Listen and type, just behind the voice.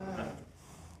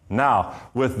Now,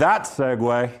 with that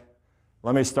segue,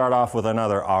 let me start off with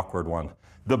another awkward one.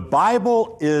 The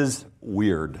Bible is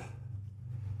weird.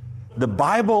 The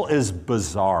Bible is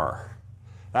bizarre.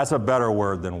 That's a better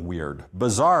word than weird.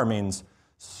 Bizarre means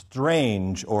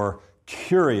strange or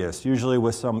curious, usually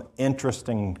with some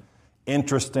interesting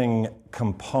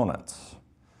components.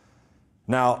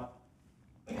 Now,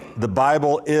 the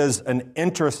Bible is an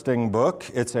interesting book.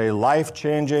 It's a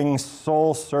life-changing,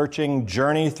 soul-searching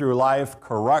journey through life,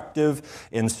 corrective,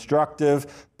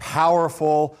 instructive,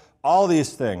 powerful, all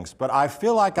these things. But I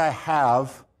feel like I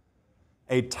have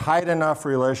a tight enough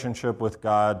relationship with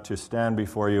God to stand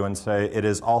before you and say it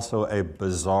is also a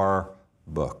bizarre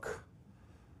book.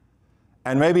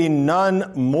 And maybe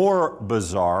none more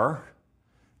bizarre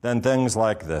than things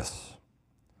like this.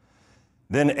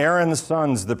 Then Aaron's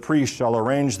sons, the priests, shall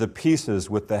arrange the pieces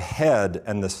with the head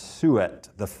and the suet,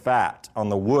 the fat, on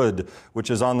the wood, which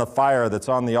is on the fire that's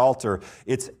on the altar.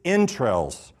 Its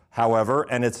entrails, however,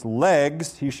 and its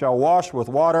legs he shall wash with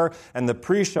water, and the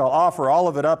priest shall offer all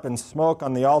of it up in smoke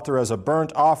on the altar as a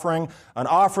burnt offering, an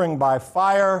offering by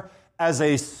fire, as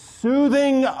a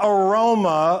soothing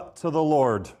aroma to the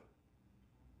Lord.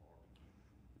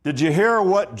 Did you hear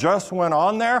what just went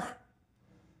on there?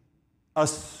 A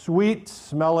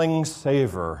sweet-smelling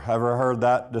savor. Ever heard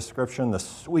that description? The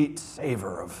sweet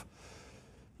savor of,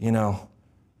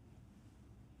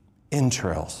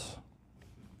 entrails.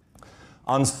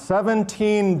 On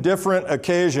 17 different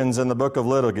occasions in the book of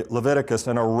Leviticus,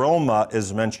 an aroma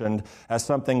is mentioned as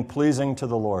something pleasing to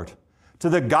the Lord. To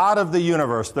the God of the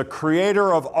universe, the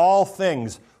creator of all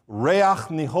things, reach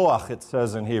nihoach, it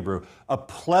says in Hebrew, a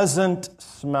pleasant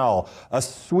smell, a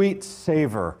sweet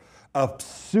savor, a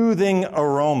soothing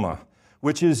aroma,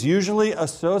 which is usually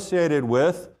associated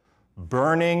with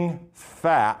burning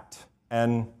fat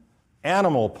and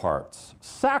animal parts,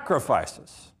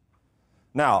 sacrifices.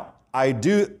 Now,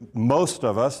 most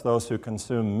of us, those who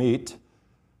consume meat,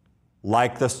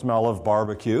 like the smell of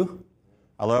barbecue.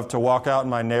 I love to walk out in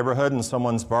my neighborhood and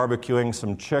someone's barbecuing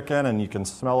some chicken and you can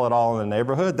smell it all in the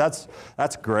neighborhood. That's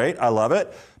great. I love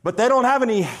it. But they don't have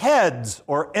any heads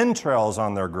or entrails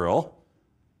on their grill.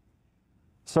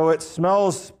 So it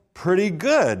smells pretty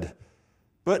good.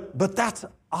 But that's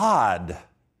odd.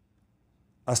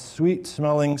 A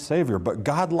sweet-smelling savor. But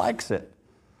God likes it.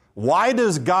 Why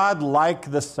does God like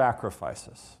the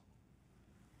sacrifices?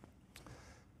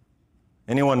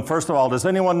 First of all, does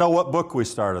anyone know what book we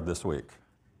started this week?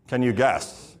 Can you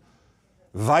guess?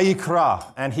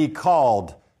 Vayikra, and he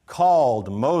called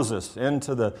Moses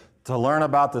to learn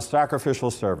about the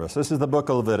sacrificial service. This is the book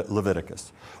of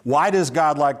Leviticus. Why does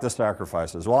God like the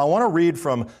sacrifices? Well, I want to read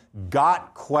from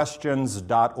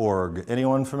gotquestions.org.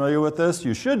 Anyone familiar with this?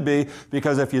 You should be,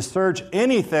 because if you search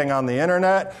anything on the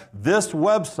internet, this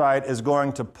website is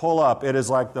going to pull up. It is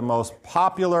like the most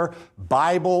popular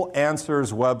Bible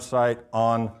answers website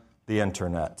on the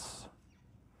internet.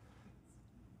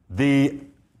 The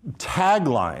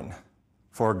tagline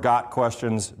for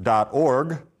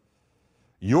gotquestions.org: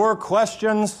 your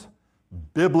questions,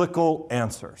 biblical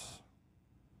answers.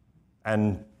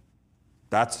 And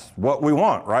that's what we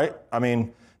want, right? I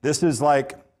mean, this is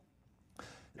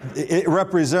it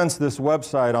represents this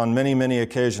website on many, many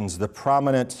occasions, the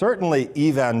prominent, certainly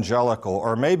evangelical,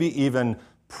 or maybe even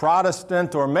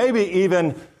Protestant, or maybe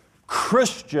even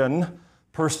Christian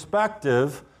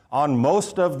perspective on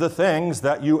most of the things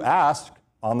that you ask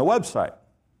on the website.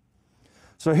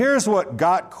 So here's what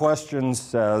Got Questions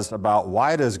says about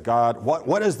what is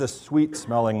the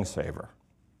sweet-smelling savor?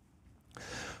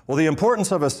 Well, the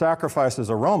importance of a sacrifice's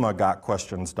aroma,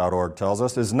 gotquestions.org tells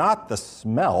us, is not the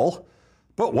smell,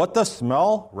 but what the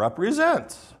smell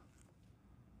represents.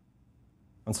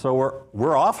 And so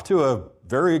we're off to a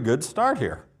very good start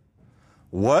here.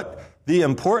 The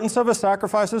importance of a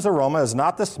sacrifice's aroma is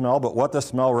not the smell, but what the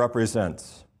smell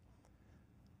represents.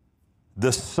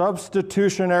 The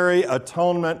substitutionary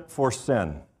atonement for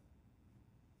sin.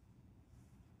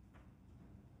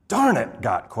 Darn it,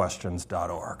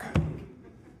 gotquestions.org.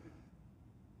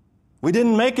 We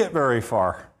didn't make it very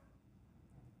far.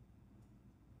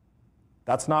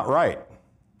 That's not right.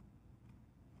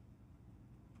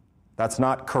 That's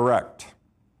not correct.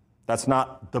 That's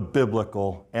not the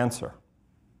biblical answer.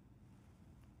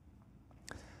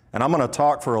 And I'm going to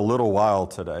talk for a little while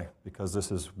today because this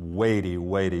is weighty,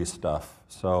 weighty stuff.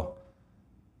 So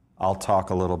I'll talk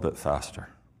a little bit faster.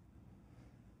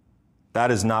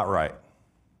 That is not right.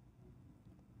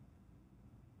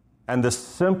 And the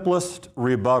simplest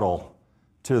rebuttal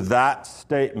to that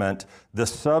statement, the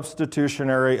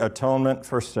substitutionary atonement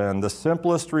for sin, the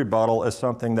simplest rebuttal is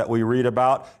something that we read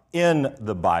about in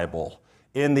the Bible,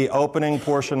 in the opening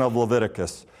portion of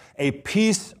Leviticus. A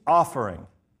peace offering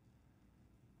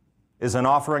is an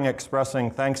offering expressing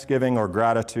thanksgiving or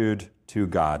gratitude to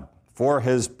God for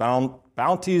his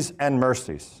bounties and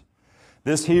mercies.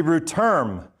 This Hebrew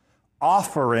term,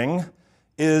 offering,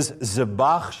 is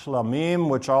zebach shlamim,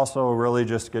 which also really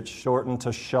just gets shortened to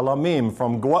shalamim.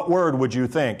 From what word would you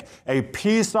think? A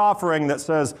peace offering that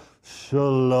says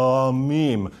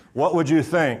shalamim. What would you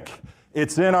think?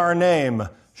 It's in our name,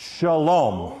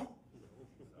 shalom.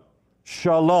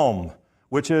 Shalom,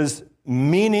 which is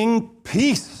meaning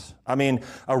peace. I mean,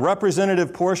 a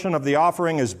representative portion of the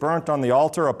offering is burnt on the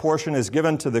altar. A portion is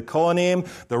given to the Kohanim.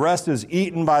 The rest is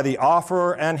eaten by the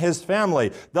offerer and his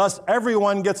family. Thus,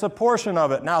 everyone gets a portion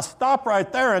of it. Now, stop right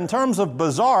there. In terms of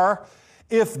bizarre,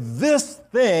 if this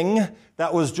thing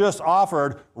that was just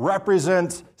offered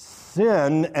represents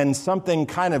sin and something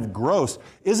kind of gross,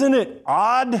 isn't it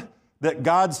odd that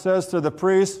God says to the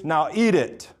priest, now eat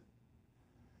it?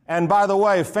 And by the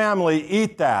way, family,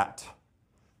 eat that.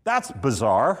 That's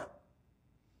bizarre.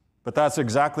 But that's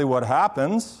exactly what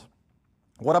happens.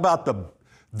 What about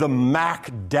the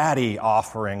Mac Daddy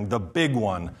offering, the big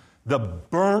one, the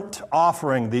burnt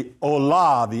offering, the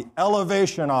olah, the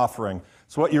elevation offering?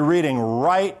 It's what you're reading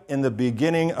right in the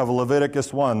beginning of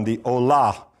Leviticus 1, the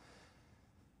olah.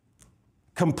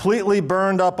 Completely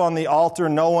burned up on the altar.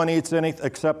 No one eats anything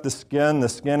except the skin. The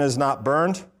skin is not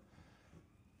burned.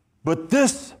 But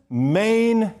this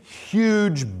main,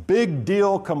 huge, big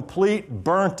deal, complete,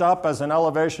 burnt up as an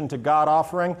elevation to God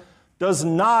offering does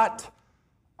not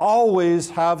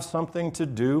always have something to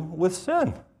do with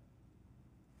sin.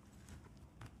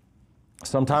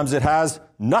 Sometimes it has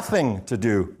nothing to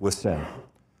do with sin.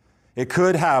 It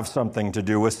could have something to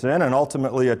do with sin and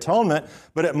ultimately atonement,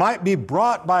 but it might be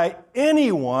brought by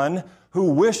anyone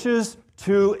who wishes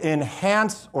to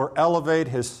enhance or elevate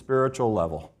his spiritual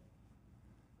level.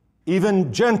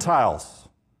 Even Gentiles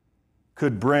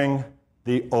could bring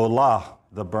the olah,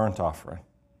 the burnt offering.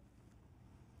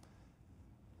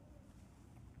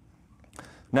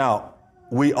 Now,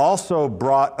 we also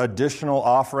brought additional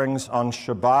offerings on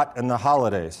Shabbat and the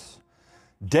holidays.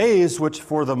 Days which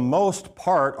for the most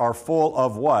part are full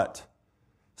of what?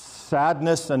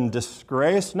 Sadness and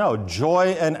disgrace? No,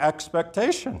 joy and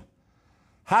expectation.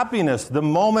 Happiness, the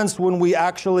moments when we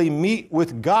actually meet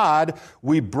with God,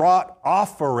 we brought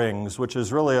offerings, which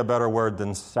is really a better word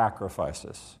than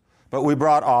sacrifices. But we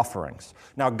brought offerings.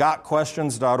 Now,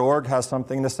 gotquestions.org has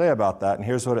something to say about that, and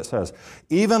here's what it says.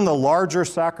 Even the larger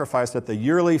sacrifice at the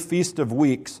yearly Feast of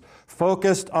Weeks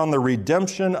focused on the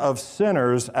redemption of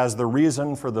sinners as the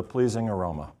reason for the pleasing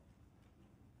aroma.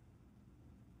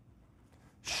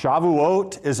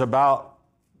 Shavuot is about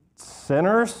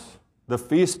sinners. The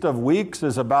Feast of Weeks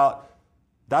is about,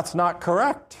 that's not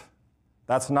correct.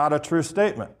 That's not a true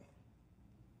statement.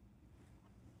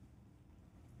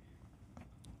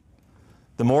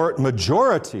 The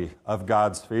majority of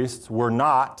God's feasts were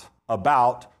not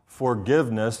about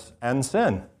forgiveness and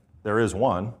sin. There is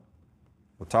one.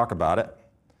 We'll talk about it.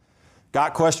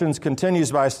 Got Questions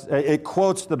continues by, it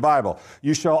quotes the Bible.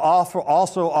 You shall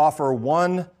also offer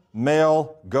one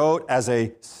male goat as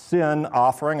a sin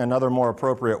offering. Another more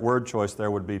appropriate word choice there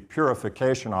would be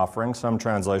purification offering. Some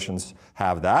translations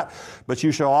have that. But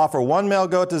you shall offer one male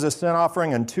goat as a sin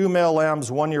offering and 2 male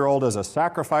lambs 1 year old as a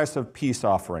sacrifice of peace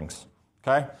offerings.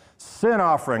 Okay? Sin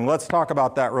offering. Let's talk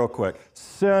about that real quick.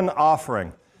 Sin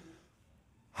offering.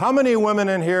 How many women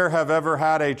in here have ever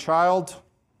had a child?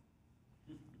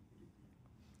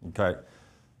 Okay.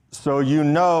 So you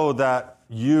know that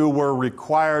you were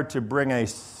required to bring a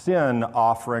sin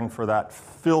offering for that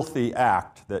filthy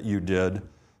act that you did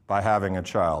by having a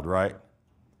child, right?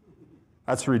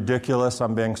 That's ridiculous.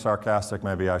 I'm being sarcastic.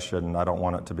 Maybe I shouldn't. I don't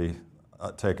want it to be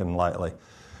taken lightly.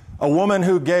 A woman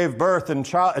who gave birth and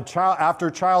after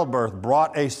childbirth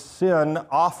brought a sin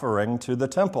offering to the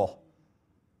temple.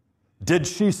 Did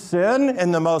she sin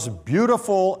in the most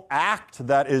beautiful act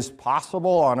that is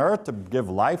possible on earth to give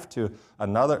life to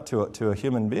a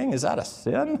human being? Is that a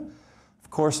sin? Of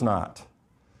course not.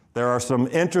 There are some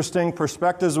interesting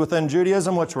perspectives within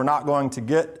Judaism which we're not going to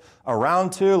get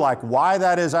around to, like why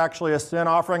that is actually a sin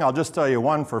offering. I'll just tell you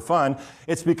one for fun.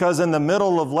 It's because in the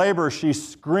middle of labor, she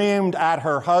screamed at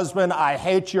her husband, "I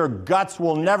hate your guts,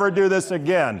 we'll never do this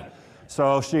again."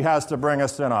 So she has to bring a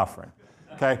sin offering.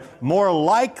 Okay? More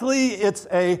likely, it's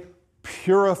a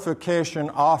purification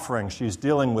offering. She's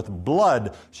dealing with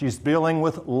blood. She's dealing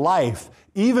with life.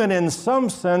 Even in some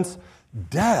sense,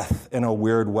 death in a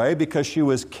weird way, because she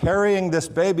was carrying this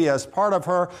baby as part of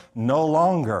her no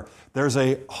longer. There's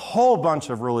a whole bunch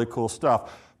of really cool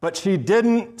stuff. But she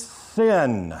didn't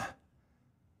sin.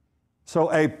 So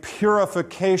a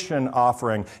purification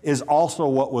offering is also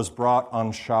what was brought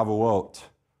on Shavuot.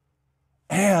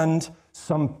 And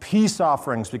some peace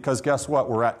offerings, because guess what?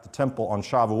 We're at the temple on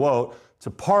Shavuot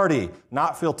to party,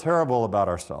 not feel terrible about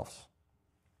ourselves.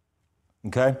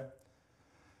 Okay?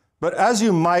 But as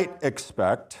you might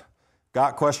expect,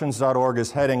 GotQuestions.org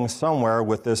is heading somewhere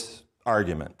with this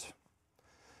argument.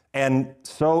 And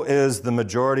so is the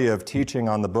majority of teaching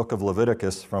on the book of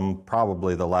Leviticus from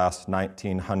probably the last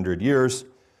 1900 years,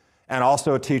 and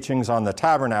also teachings on the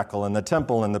tabernacle and the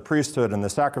temple and the priesthood and the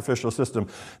sacrificial system.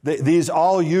 These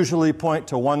all usually point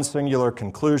to one singular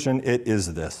conclusion. It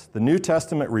is this: the New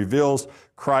Testament reveals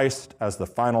Christ as the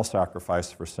final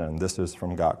sacrifice for sin. This is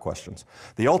from Got Questions.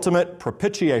 The ultimate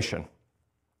propitiation.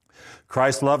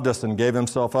 Christ loved us and gave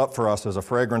himself up for us as a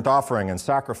fragrant offering and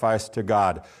sacrifice to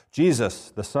God.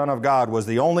 Jesus, the Son of God, was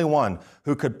the only one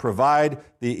who could provide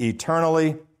the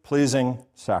eternally pleasing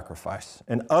sacrifice.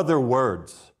 In other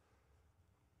words,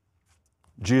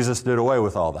 Jesus did away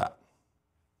with all that.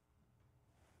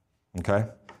 Okay?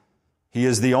 He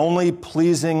is the only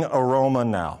pleasing aroma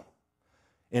now.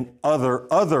 In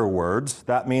other words,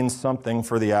 that means something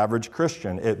for the average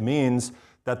Christian. It means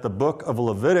that the book of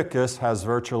Leviticus has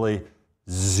virtually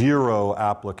zero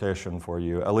application for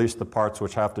you, at least the parts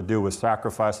which have to do with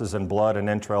sacrifices and blood and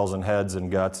entrails and heads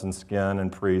and guts and skin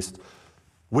and priest,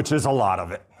 which is a lot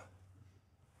of it.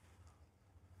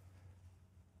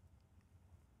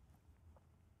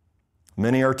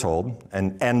 Many are told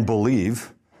and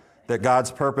believe that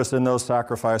God's purpose in those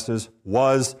sacrifices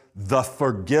was the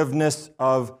forgiveness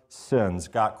of sins.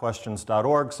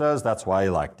 GotQuestions.org says that's why he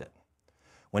liked it.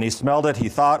 When he smelled it, he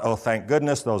thought, oh, thank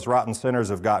goodness, those rotten sinners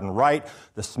have gotten right.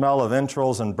 The smell of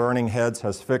entrails and burning heads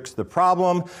has fixed the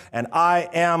problem, and I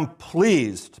am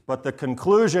pleased. But the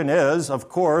conclusion is, of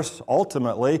course,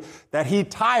 ultimately, that he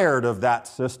tired of that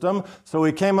system, so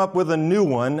he came up with a new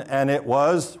one, and it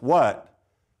was what?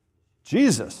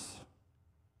 Jesus.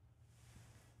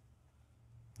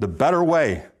 The better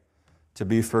way to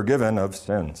be forgiven of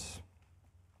sins.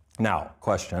 Now,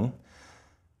 question.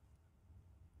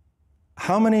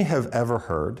 How many have ever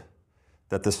heard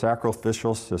that the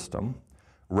sacrificial system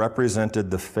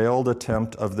represented the failed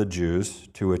attempt of the Jews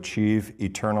to achieve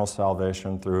eternal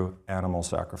salvation through animal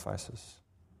sacrifices?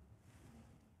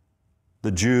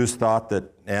 The Jews thought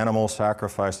that animal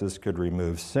sacrifices could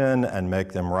remove sin and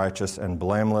make them righteous and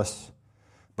blameless,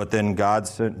 but then God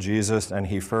sent Jesus, and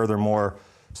he furthermore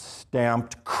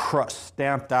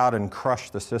stamped out and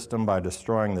crushed the system by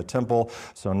destroying the temple,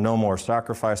 so no more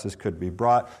sacrifices could be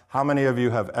brought. How many of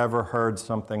you have ever heard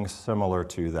something similar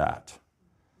to that?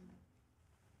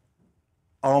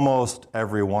 Almost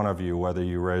every one of you, whether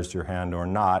you raised your hand or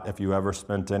not, if you ever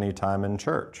spent any time in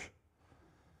church.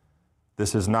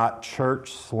 This is not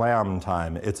church slam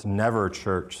time. It's never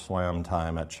church slam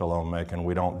time at Shalom Macon.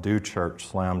 We don't do church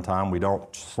slam time. We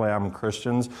don't slam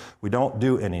Christians. We don't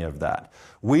do any of that.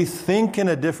 We think in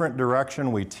a different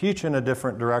direction. We teach in a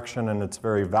different direction, and it's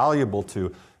very valuable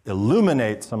to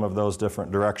illuminate some of those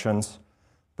different directions.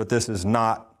 But this is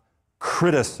not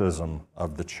criticism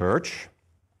of the church.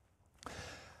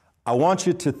 I want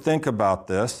you to think about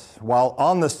this. While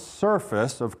on the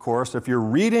surface, of course, if you're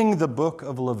reading the book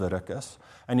of Leviticus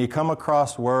and you come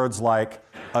across words like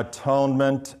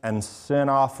atonement and sin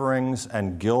offerings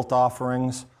and guilt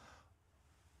offerings,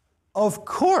 of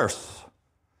course,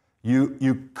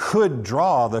 you could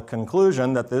draw the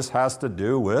conclusion that this has to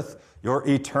do with your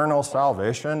eternal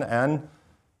salvation and,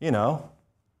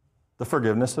 the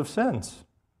forgiveness of sins.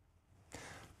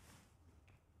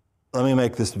 Let me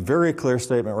make this very clear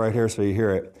statement right here so you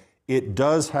hear it. It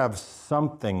does have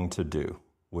something to do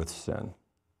with sin,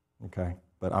 okay?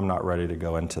 But I'm not ready to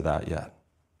go into that yet.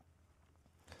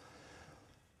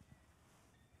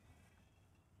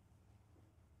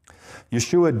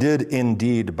 Yeshua did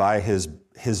indeed, by his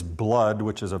blood,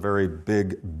 which is a very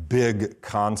big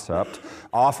concept,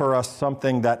 offer us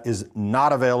something that is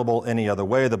not available any other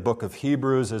way. The book of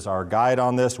Hebrews is our guide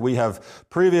on this. We have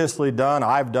previously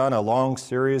I've done a long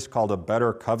series called A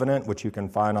Better Covenant, which you can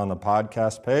find on the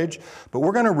podcast page. But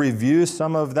we're going to review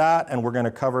some of that, and we're going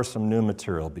to cover some new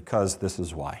material, because this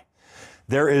is why.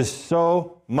 There is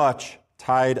so much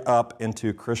tied up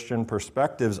into Christian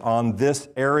perspectives on this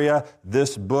area,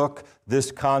 this book,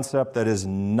 this concept that is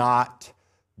not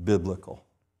biblical.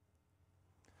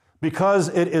 Because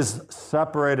it is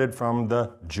separated from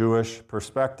the Jewish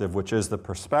perspective, which is the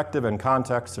perspective and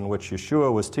context in which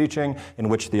Yeshua was teaching, in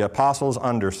which the apostles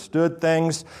understood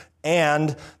things,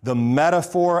 and the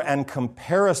metaphor and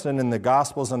comparison in the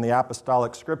Gospels and the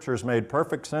apostolic scriptures made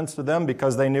perfect sense to them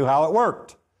because they knew how it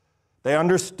worked. They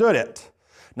understood it.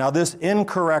 Now, this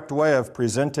incorrect way of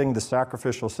presenting the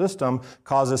sacrificial system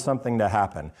causes something to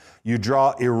happen. You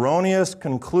draw erroneous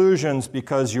conclusions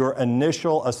because your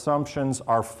initial assumptions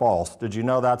are false. Did you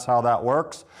know that's how that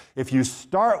works? If you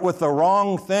start with the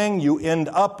wrong thing, you end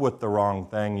up with the wrong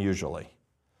thing usually.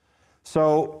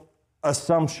 So,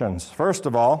 assumptions. First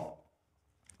of all,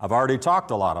 I've already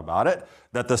talked a lot about it,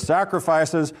 that the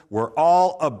sacrifices were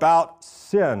all about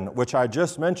sin, which I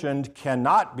just mentioned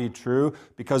cannot be true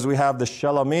because we have the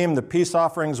shalomim, the peace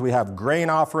offerings, we have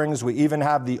grain offerings, we even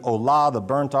have the olah, the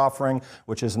burnt offering,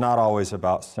 which is not always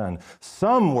about sin.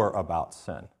 Some were about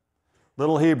sin.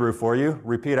 Little Hebrew for you,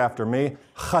 repeat after me,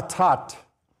 chatat,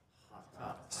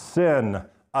 sin,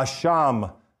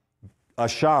 asham,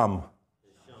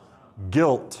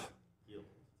 guilt.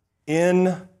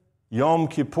 In Yom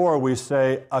Kippur, we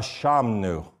say,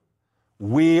 Ashamnu.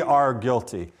 We are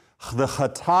guilty. The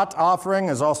Chatat offering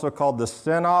is also called the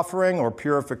sin offering or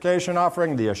purification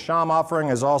offering. The Asham offering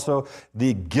is also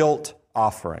the guilt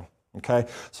offering. Okay?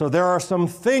 So there are some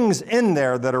things in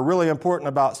there that are really important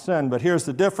about sin, but here's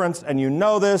the difference, and you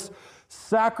know this.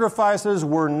 Sacrifices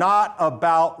were not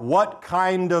about what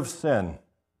kind of sin?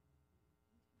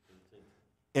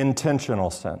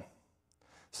 Intentional sin.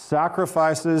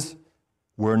 Sacrifices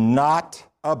were not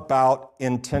about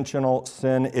intentional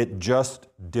sin. It just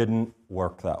didn't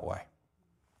work that way.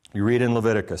 You read in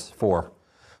Leviticus 4.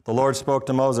 The Lord spoke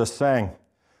to Moses, saying,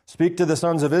 "Speak to the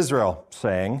sons of Israel,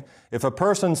 saying, if a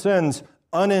person sins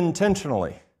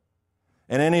unintentionally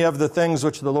in any of the things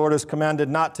which the Lord has commanded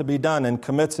not to be done and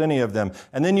commits any of them."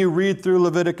 And then you read through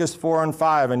Leviticus 4 and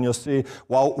 5, and you'll see,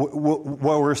 well,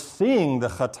 we're seeing the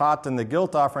chatat and the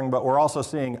guilt offering, but we're also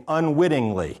seeing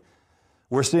unwittingly.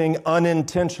 We're seeing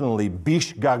unintentionally,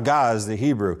 bish gaga is the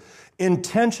Hebrew.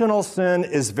 Intentional sin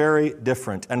is very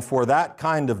different. And for that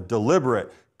kind of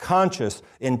deliberate, conscious,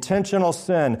 intentional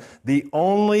sin, the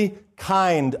only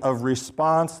kind of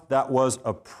response that was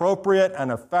appropriate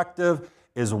and effective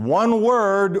is one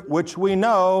word which we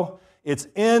know. It's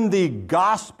in the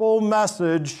gospel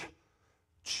message,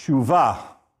 tshuva,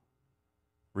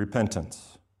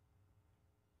 repentance.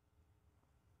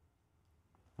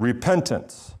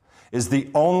 Repentance is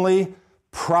the only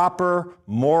proper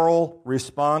moral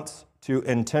response to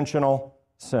intentional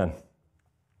sin,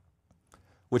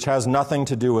 which has nothing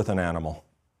to do with an animal.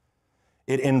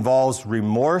 It involves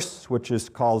remorse, which is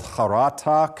called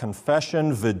charata,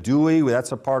 confession, vidui,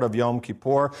 that's a part of Yom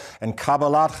Kippur, and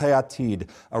kabbalat hayatid,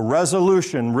 a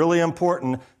resolution, really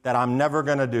important, that I'm never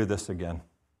going to do this again.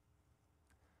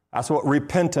 That's what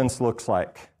repentance looks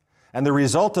like. And the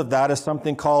result of that is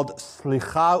something called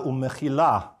slicha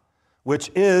u'mechila,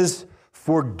 which is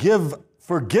forgiveness.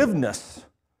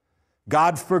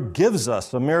 God forgives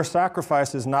us. A mere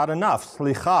sacrifice is not enough.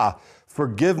 Slicha,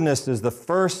 forgiveness, is the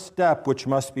first step which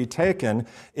must be taken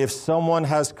if someone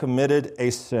has committed a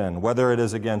sin. Whether it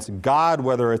is against God,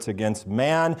 whether it's against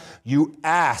man, you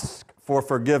ask for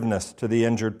forgiveness to the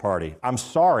injured party. I'm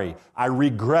sorry. I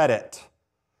regret it.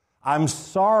 I'm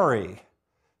sorry.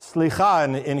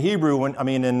 Slicha in Hebrew,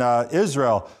 in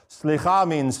Israel, slicha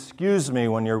means excuse me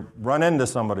when you run into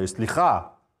somebody. Slicha.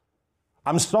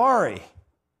 I'm sorry.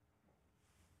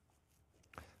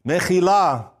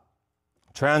 Mechila,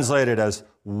 translated as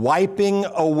wiping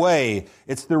away.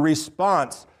 It's the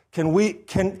response. Can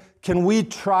we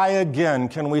try again?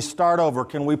 Can we start over?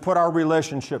 Can we put our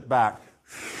relationship back?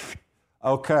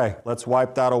 Okay, let's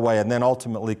wipe that away. And then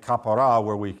ultimately kapara,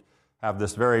 where we have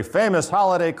this very famous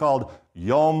holiday called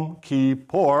Yom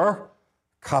Kippur,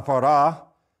 kapara,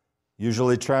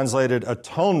 usually translated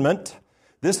atonement.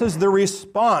 This is the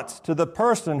response to the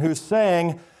person who's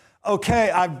saying,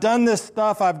 okay, I've done this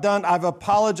stuff, I've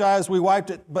apologized, we wiped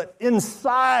it, but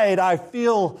inside I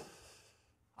feel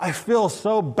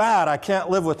so bad, I can't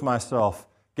live with myself.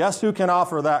 Guess who can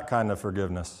offer that kind of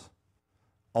forgiveness?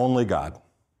 Only God.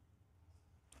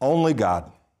 Only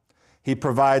God. He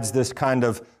provides this kind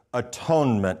of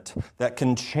atonement that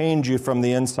can change you from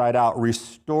the inside out,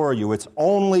 restore you. It's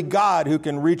only God who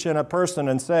can reach in a person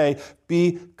and say,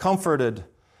 be comforted.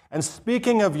 And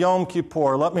speaking of Yom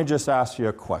Kippur, let me just ask you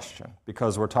a question,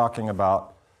 because we're talking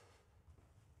about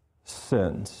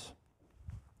sins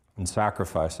and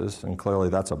sacrifices, and clearly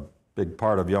that's a big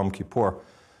part of Yom Kippur.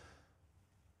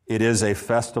 It is a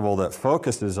festival that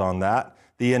focuses on that,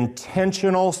 the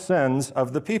intentional sins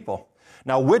of the people.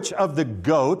 Now, which of the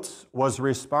goats was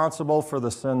responsible for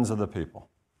the sins of the people?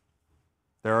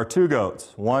 There are two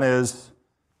goats. One is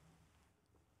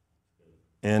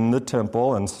in the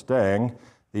temple and staying.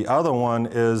 The other one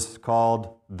is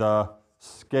called the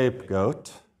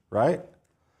scapegoat, right?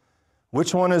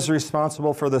 Which one is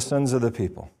responsible for the sins of the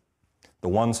people? The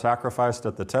one sacrificed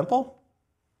at the temple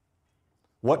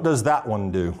What does that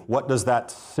one do? What does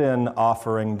that sin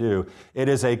offering do? It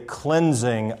is a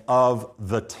cleansing of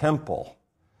the temple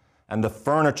and the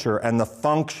furniture and the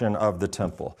function of the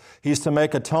temple. He's to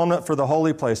make atonement for the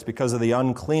holy place because of the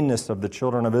uncleanness of the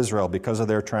children of Israel, because of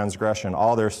their transgression,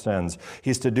 all their sins.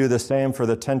 He's to do the same for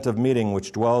the tent of meeting,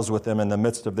 which dwells with them in the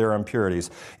midst of their impurities.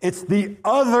 It's the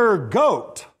other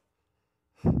goat.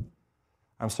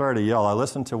 I'm sorry to yell. I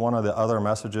listened to one of the other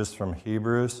messages from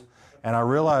Hebrews, and I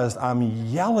realized I'm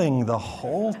yelling the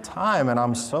whole time, and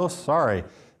I'm so sorry.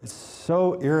 It's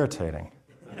so irritating.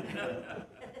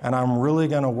 And I'm really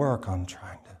going to work on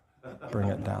trying to bring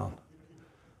it down.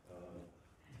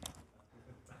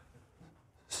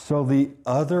 So the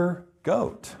other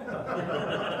goat.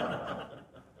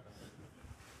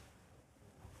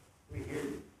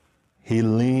 He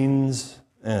leans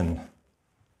in,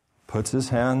 puts his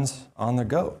hands on the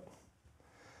goat.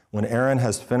 When Aaron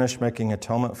has finished making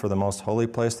atonement for the most holy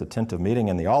place, the tent of meeting,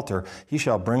 and the altar, he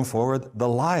shall bring forward the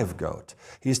live goat.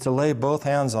 He's to lay both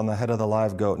hands on the head of the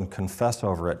live goat and confess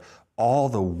over it all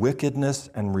the wickedness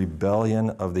and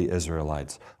rebellion of the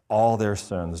Israelites, all their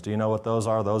sins. Do you know what those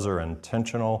are? Those are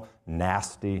intentional,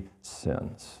 nasty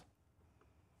sins.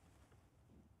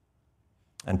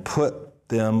 And put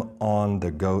them on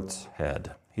the goat's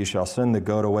head. He shall send the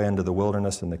goat away into the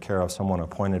wilderness in the care of someone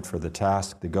appointed for the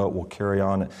task. The goat will carry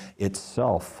on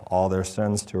itself all their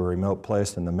sins to a remote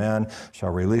place, and the man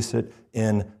shall release it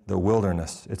in the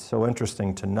wilderness. It's so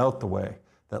interesting to note the way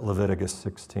that Leviticus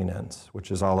 16 ends,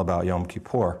 which is all about Yom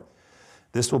Kippur.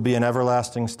 This will be an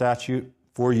everlasting statute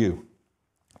for you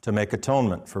to make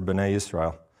atonement for Bnei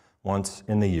Israel once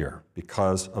in the year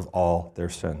because of all their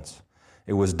sins.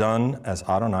 It was done as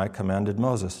Adonai commanded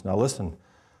Moses. Now listen,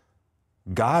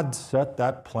 God set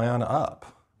that plan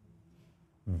up.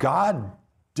 God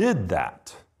did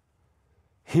that.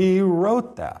 He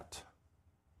wrote that.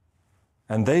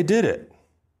 And they did it.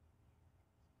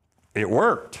 It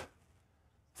worked.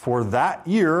 For that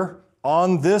year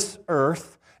on this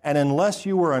earth, and unless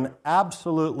you were an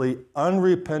absolutely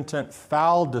unrepentant,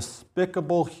 foul,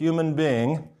 despicable human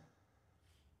being,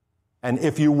 and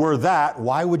if you were that,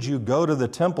 why would you go to the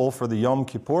temple for the Yom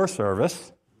Kippur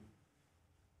service?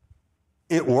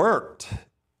 It worked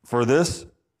for this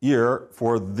year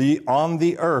on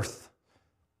the earth.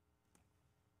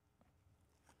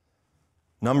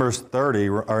 Numbers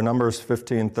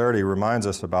 15:30 reminds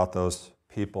us about those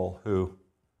people who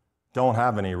don't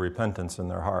have any repentance in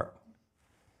their heart.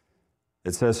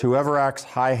 It says, whoever acts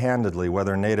high-handedly,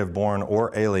 whether native-born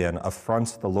or alien,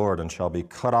 affronts the Lord and shall be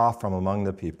cut off from among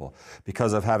the people.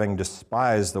 Because of having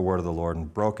despised the word of the Lord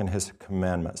and broken his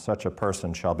commandment, such a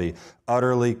person shall be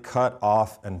utterly cut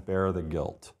off and bear the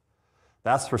guilt.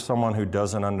 That's for someone who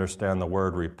doesn't understand the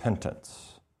word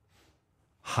repentance.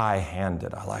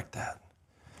 High-handed, I like that.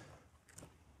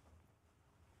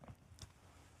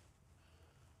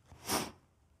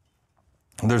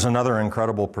 There's another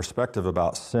incredible perspective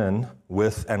about sin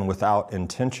with and without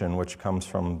intention, which comes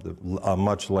from a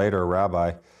much later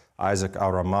rabbi, Isaac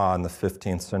Aramah, in the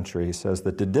 15th century. He says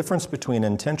that the difference between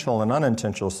intentional and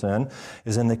unintentional sin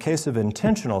is in the case of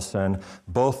intentional sin,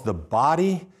 both the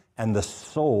body and the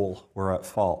soul were at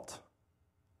fault.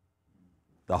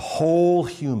 The whole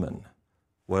human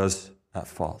was at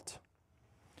fault.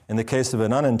 In the case of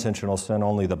an unintentional sin,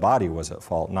 only the body was at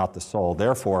fault, not the soul.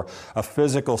 Therefore, a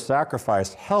physical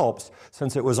sacrifice helps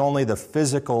since it was only the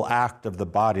physical act of the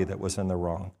body that was in the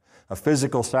wrong. A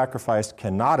physical sacrifice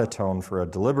cannot atone for a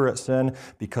deliberate sin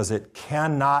because it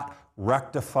cannot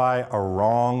rectify a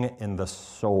wrong in the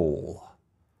soul.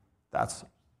 That's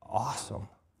awesome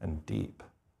and deep.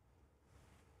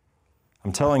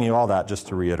 I'm telling you all that just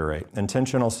to reiterate.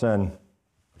 Intentional sin,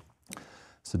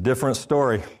 it's a different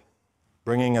story.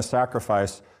 Bringing a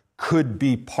sacrifice could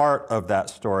be part of that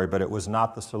story, but it was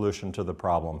not the solution to the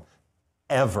problem.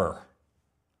 Ever.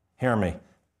 Hear me.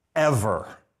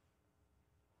 Ever.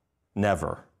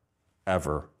 Never.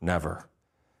 Ever. Never.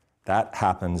 That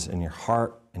happens in your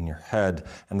heart, in your head,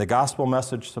 and the gospel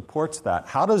message supports that.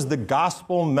 How does the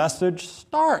gospel message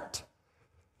start?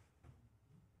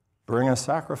 Bring a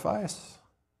sacrifice?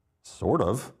 Sort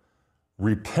of.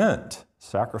 Repent.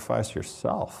 Sacrifice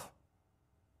yourself.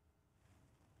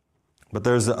 But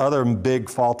there's the other big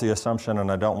faulty assumption, and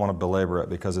I don't want to belabor it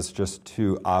because it's just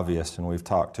too obvious and we've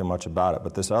talked too much about it.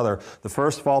 But the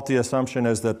first faulty assumption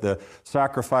is that the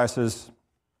sacrifices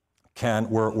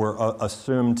were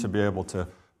assumed to be able to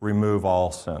remove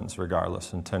all sins,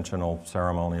 regardless, intentional,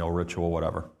 ceremonial, ritual,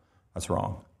 whatever. That's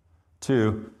wrong.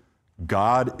 2,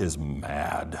 God is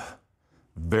mad,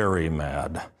 very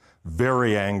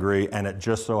angry, and it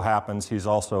just so happens he's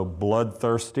also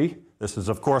bloodthirsty. This is,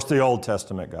 of course, the Old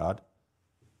Testament God.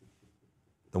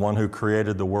 the one who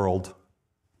created the world.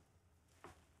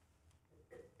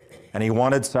 And he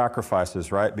wanted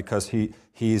sacrifices, right? Because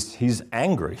he's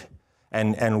angry.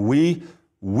 And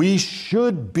we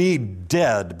should be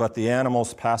dead, but the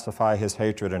animals pacify his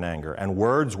hatred and anger. And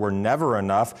words were never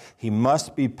enough. He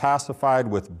must be pacified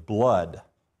with blood.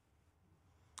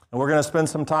 And we're going to spend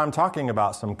some time talking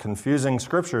about some confusing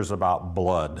scriptures about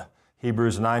blood.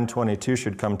 Hebrews 9:22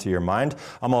 should come to your mind.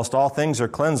 Almost all things are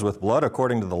cleansed with blood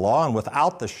according to the law, and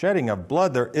without the shedding of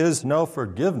blood there is no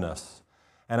forgiveness.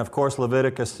 And of course,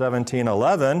 Leviticus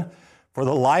 17:11, for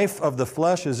the life of the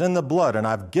flesh is in the blood, and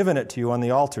I've given it to you on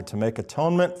the altar to make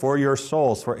atonement for your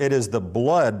souls, for it is the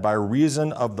blood by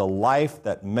reason of the life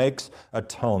that makes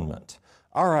atonement.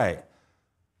 All right.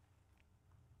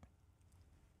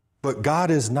 But God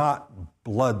is not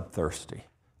bloodthirsty.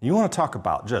 You want to talk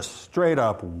about just straight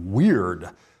up weird.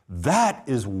 That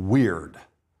is weird.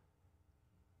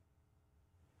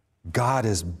 God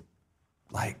is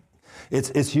like,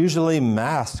 it's usually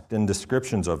masked in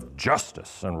descriptions of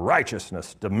justice and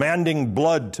righteousness, demanding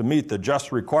blood to meet the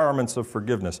just requirements of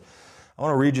forgiveness. I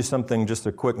want to read you something, just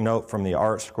a quick note from the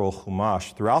Art Scroll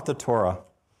Chumash. Throughout the Torah,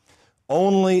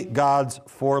 only God's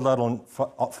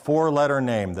four-letter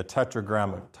name, the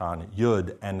Tetragrammaton,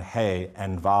 Yud and He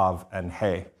and Vav and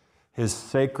He, his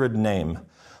sacred name,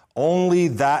 only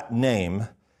that name,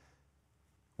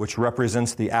 which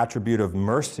represents the attribute of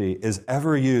mercy, is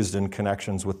ever used in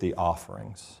connections with the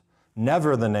offerings.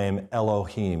 Never the name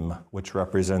Elohim, which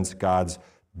represents God's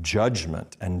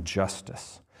judgment and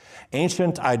justice.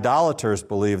 Ancient idolaters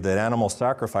believed that animal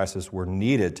sacrifices were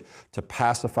needed to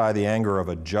pacify the anger of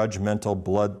a judgmental,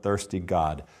 bloodthirsty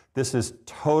God. This is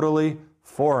totally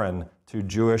foreign to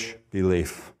Jewish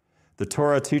belief. The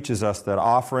Torah teaches us that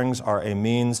offerings are a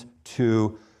means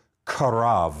to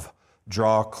karav,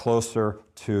 draw closer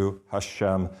to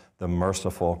Hashem, the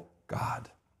merciful God.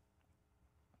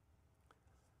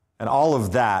 And all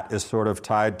of that is sort of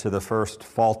tied to the first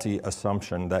faulty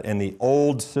assumption that in the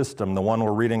old system, the one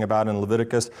we're reading about in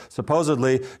Leviticus,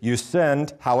 supposedly you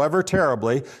sinned, however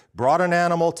terribly, brought an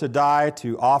animal to die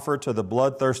to offer to the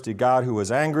bloodthirsty God who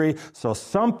was angry. So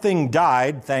something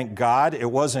died, thank God,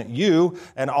 it wasn't you,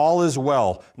 and all is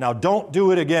well. Now don't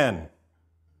do it again.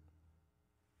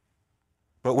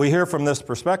 But we hear from this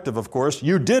perspective, of course,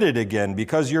 you did it again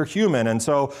because you're human, and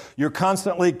so you're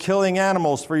constantly killing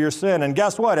animals for your sin. And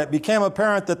guess what? It became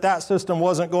apparent that that system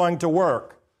wasn't going to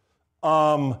work.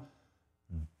 Duh.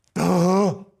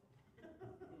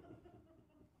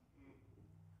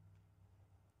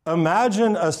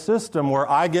 Imagine a system where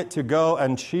I get to go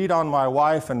and cheat on my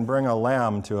wife and bring a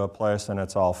lamb to a place and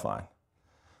it's all fine.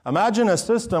 Imagine a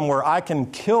system where I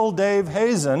can kill Dave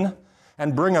Hazen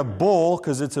and bring a bull,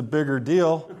 because it's a bigger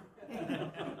deal,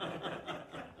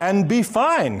 and be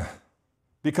fine,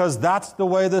 because that's the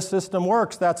way the system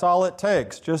works. That's all it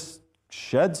takes. Just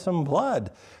shed some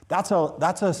blood. That's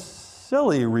a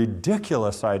silly,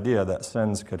 ridiculous idea that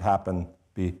sins could happen,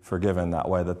 be forgiven that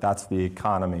way, that's the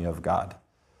economy of God.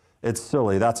 It's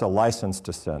silly. That's a license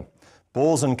to sin.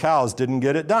 Bulls and cows didn't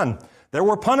get it done. There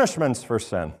were punishments for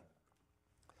sin.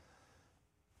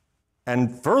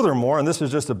 And furthermore, and this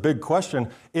is just a big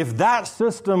question, if that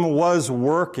system was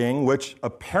working, which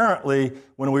apparently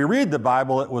when we read the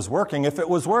Bible it was working, if it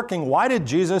was working, why did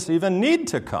Jesus even need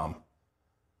to come?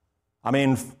 I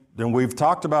mean, and we've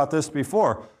talked about this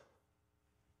before,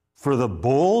 for the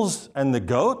bulls and the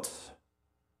goats,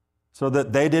 so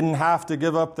that they didn't have to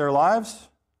give up their lives?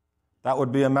 That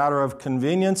would be a matter of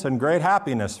convenience and great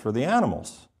happiness for the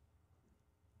animals.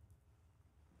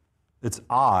 It's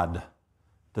odd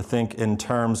to think in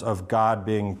terms of God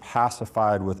being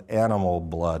pacified with animal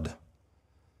blood.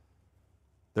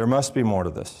 There must be more to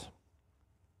this.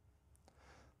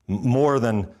 More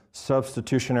than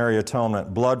substitutionary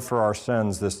atonement, blood for our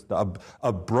sins,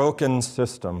 a broken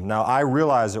system. Now, I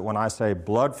realize that when I say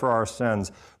blood for our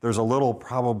sins, there's a little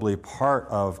probably part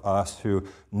of us who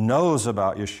knows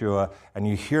about Yeshua, and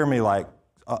you hear me like,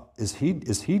 is he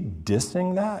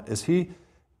dissing that? Is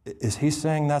he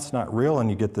saying that's not real? And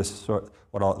you get this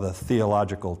the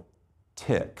theological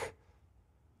tick.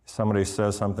 Somebody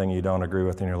says something you don't agree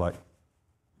with, and you're like,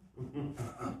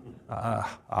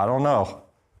 I don't know.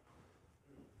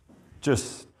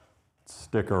 Just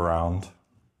stick around.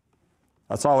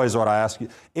 That's always what I ask you.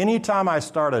 Anytime I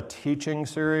start a teaching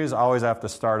series, I always have to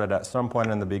start it at some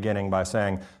point in the beginning by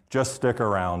saying, just stick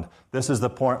around. This is the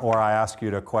point where I ask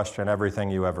you to question everything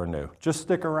you ever knew. Just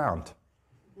stick around.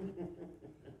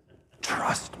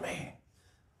 Trust me.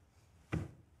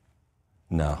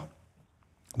 No.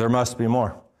 There must be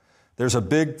more. There's a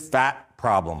big, fat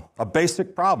problem. A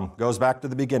basic problem. Goes back to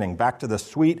the beginning, back to the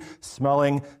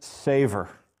sweet-smelling savor.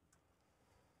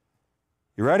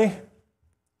 You ready?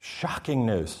 Shocking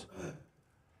news.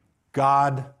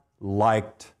 God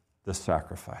liked the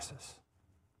sacrifices.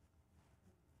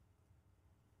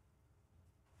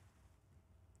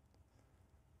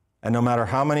 And no matter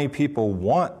how many people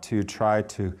want to try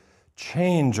to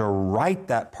change or write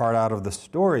that part out of the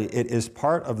story, it is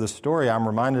part of the story. I'm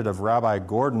reminded of Rabbi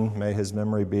Gordon, may his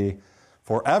memory be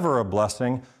forever a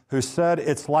blessing, who said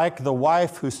it's like the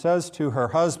wife who says to her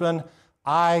husband,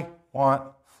 I want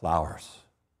flowers.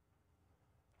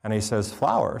 And he says,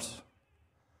 flowers?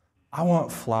 I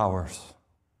want flowers.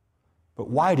 But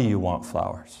why do you want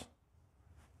flowers?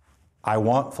 I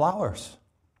want flowers.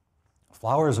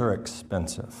 Flowers are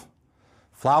expensive.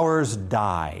 Flowers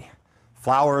die.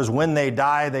 Flowers, when they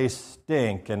die, they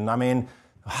stink. And I mean,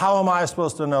 how am I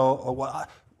supposed to know?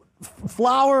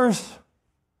 Flowers?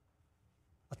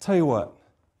 I'll tell you what.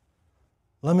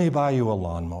 Let me buy you a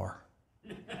lawnmower.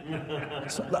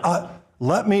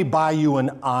 Let me buy you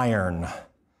an iron.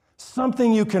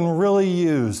 Something you can really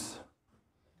use.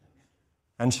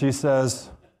 And she says,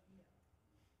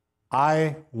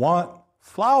 I want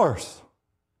flowers.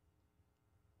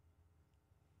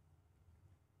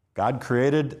 God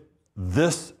created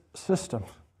this system.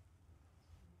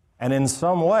 And in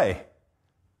some way,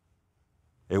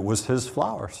 it was his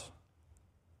flowers.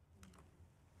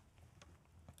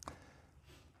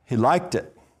 He liked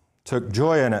it, took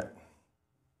joy in it.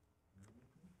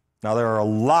 Now, there are a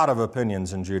lot of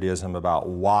opinions in Judaism about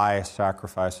why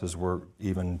sacrifices were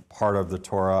even part of the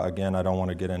Torah. Again, I don't want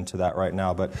to get into that right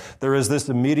now, but there is this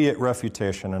immediate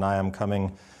refutation, and I am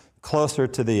coming closer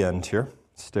to the end here.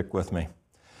 Stick with me.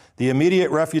 The immediate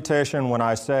refutation when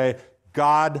I say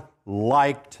God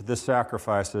liked the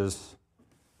sacrifices,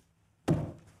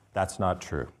 that's not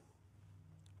true.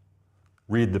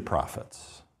 Read the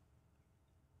prophets.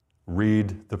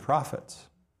 Read the prophets.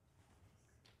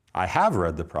 I have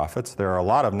read the prophets. There are a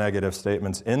lot of negative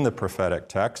statements in the prophetic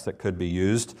text that could be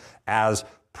used as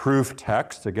proof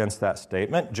text against that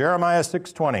statement. Jeremiah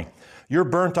 6:20, your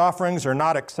burnt offerings are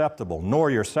not acceptable,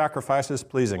 nor your sacrifices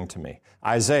pleasing to me.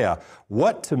 Isaiah,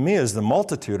 what to me is the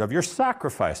multitude of your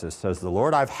sacrifices, says the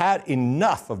Lord. I've had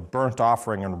enough of burnt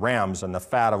offering and rams and the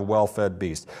fat of well-fed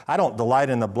beasts. I don't delight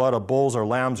in the blood of bulls or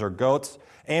lambs or goats.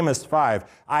 Amos 5,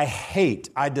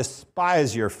 I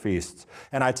despise your feasts,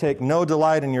 and I take no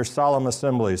delight in your solemn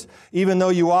assemblies. Even though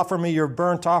you offer me your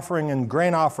burnt offering and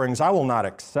grain offerings, I will not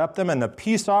accept them, and the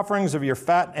peace offerings of your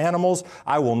fat animals,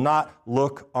 I will not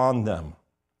look on them.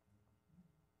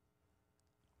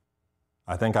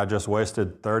 I think I just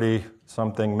wasted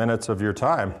 30-something minutes of your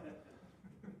time.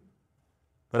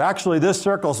 But actually, this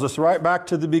circles us right back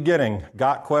to the beginning,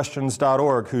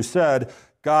 gotquestions.org, who said,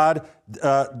 God,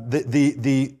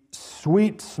 the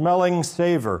sweet-smelling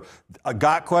savor.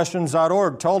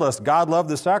 Gotquestions.org told us God loved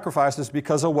the sacrifices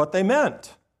because of what they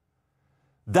meant.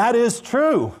 That is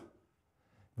true.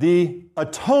 The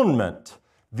atonement,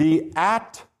 the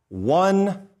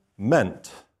at-one-ment,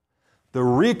 the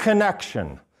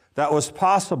reconnection that was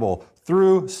possible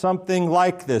through something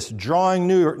like this, drawing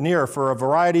near for a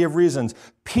variety of reasons.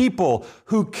 People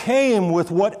who came with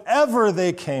whatever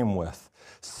they came with,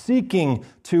 seeking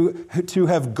to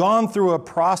have gone through a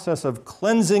process of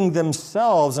cleansing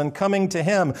themselves and coming to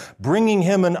Him, bringing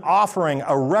Him an offering,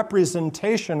 a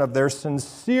representation of their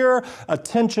sincere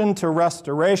attention to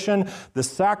restoration. The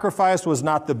sacrifice was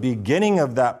not the beginning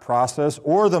of that process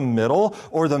or the middle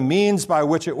or the means by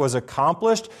which it was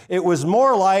accomplished. It was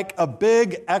more like a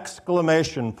big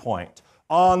exclamation point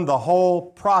on the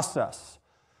whole process.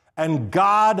 And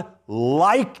God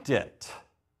liked it.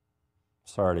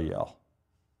 Sorry to yell.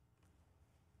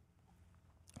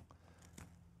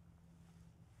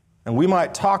 And we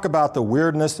might talk about the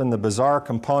weirdness and the bizarre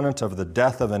component of the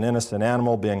death of an innocent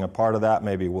animal being a part of that.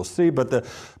 Maybe we'll see. But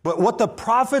what the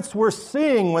prophets were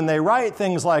seeing when they write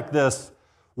things like this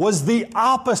was the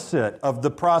opposite of the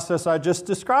process I just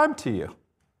described to you.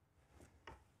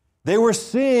 They were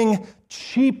seeing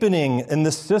cheapening in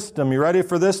the system. You ready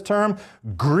for this term?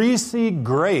 Greasy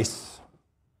grace.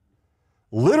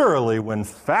 Literally, when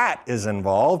fat is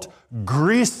involved,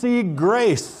 greasy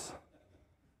grace.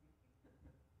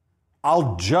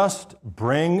 I'll just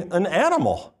bring an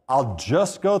animal. I'll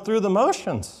just go through the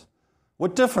motions.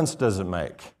 What difference does it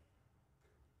make?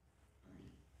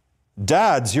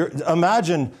 Dads,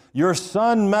 imagine your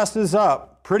son messes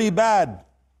up pretty bad.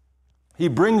 He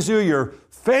brings you your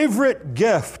favorite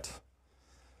gift.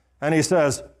 And he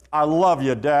says, I love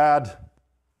you, Dad.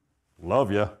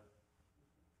 Love you.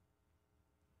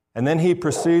 And then he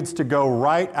proceeds to go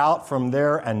right out from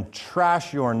there and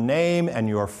trash your name and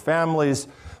your family's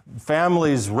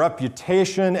family's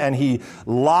reputation, and he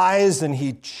lies and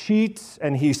he cheats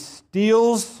and he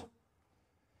steals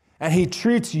and he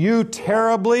treats you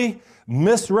terribly,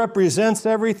 misrepresents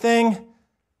everything,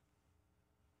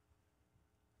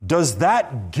 does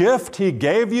that gift he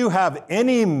gave you have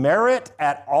any merit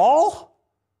at all?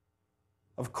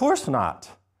 Of course not.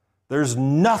 There's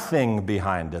nothing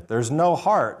behind it. There's no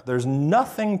heart. There's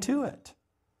nothing to it.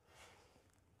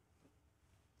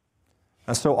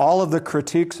 And so all of the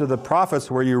critiques of the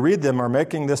prophets, where you read them, are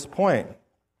making this point.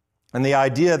 And the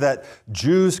idea that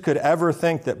Jews could ever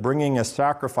think that bringing a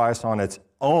sacrifice on its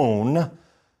own,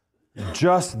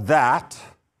 just that,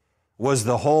 was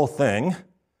the whole thing,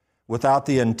 without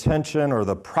the intention or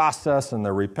the process and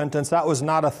the repentance, that was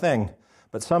not a thing.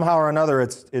 But somehow or another,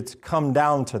 it's come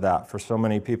down to that for so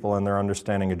many people in their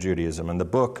understanding of Judaism. And the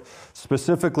book,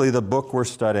 specifically the book we're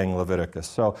studying, Leviticus.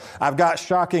 So I've got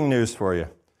shocking news for you.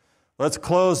 Let's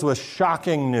close with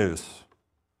shocking news.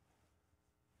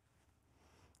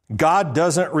 God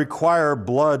doesn't require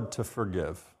blood to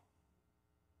forgive.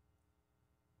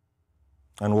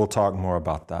 And we'll talk more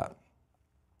about that.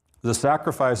 The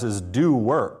sacrifices do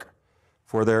work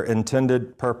for their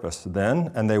intended purpose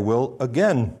then, and they will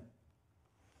again.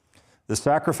 The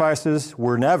sacrifices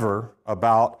were never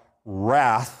about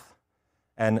wrath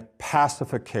and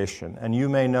pacification. And you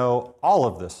may know all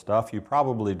of this stuff, you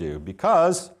probably do,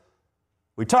 because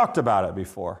we talked about it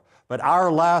before. But our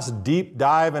last deep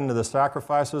dive into the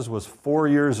sacrifices was 4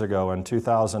 years ago in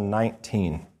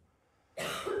 2019.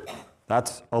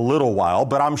 That's a little while,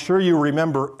 but I'm sure you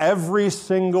remember every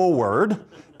single word,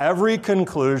 every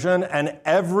conclusion, and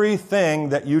everything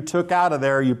that you took out of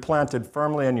there you planted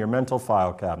firmly in your mental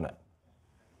file cabinet.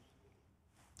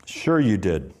 Sure you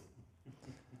did.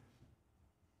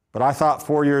 But I thought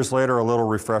 4 years later a little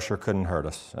refresher couldn't hurt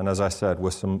us. And as I said,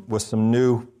 with some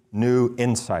new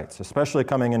insights, especially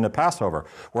coming into Passover,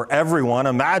 where everyone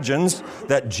imagines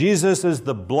that Jesus is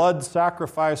the blood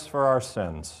sacrifice for our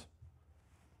sins,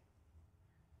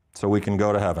 so we can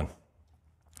go to heaven.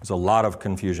 There's a lot of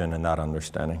confusion in that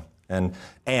understanding.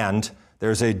 And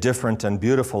there's a different and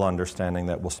beautiful understanding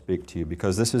that will speak to you,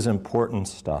 because this is important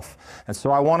stuff. And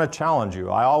so I want to challenge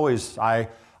you. I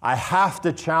have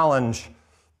to challenge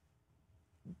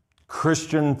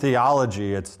Christian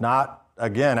theology. It's not,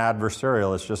 again,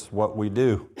 adversarial. It's just what we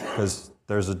do, because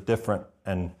there's a different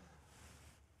and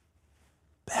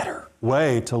better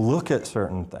way to look at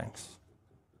certain things.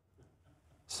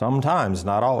 Sometimes,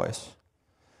 not always.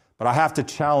 But I have to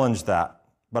challenge that.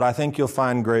 But I think you'll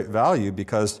find great value,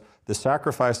 because the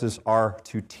sacrifices are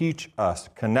to teach us,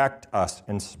 connect us,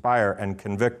 inspire, and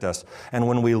convict us. And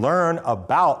when we learn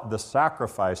about the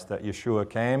sacrifice that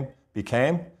Yeshua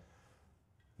became,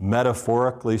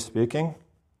 metaphorically speaking,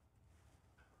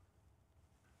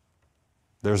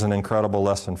 there's an incredible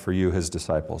lesson for you, his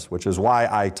disciples, which is why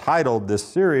I titled this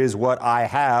series what I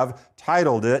have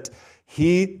titled it,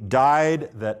 He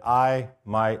Died That I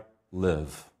Might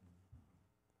Live. ...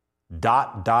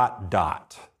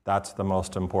 That's the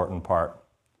most important part.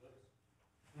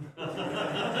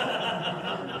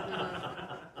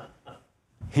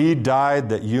 He died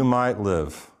that you might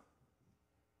live.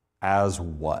 As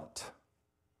what?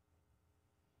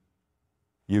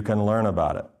 You can learn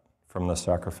about it from the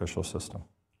sacrificial system.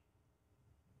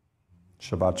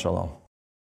 Shabbat Shalom.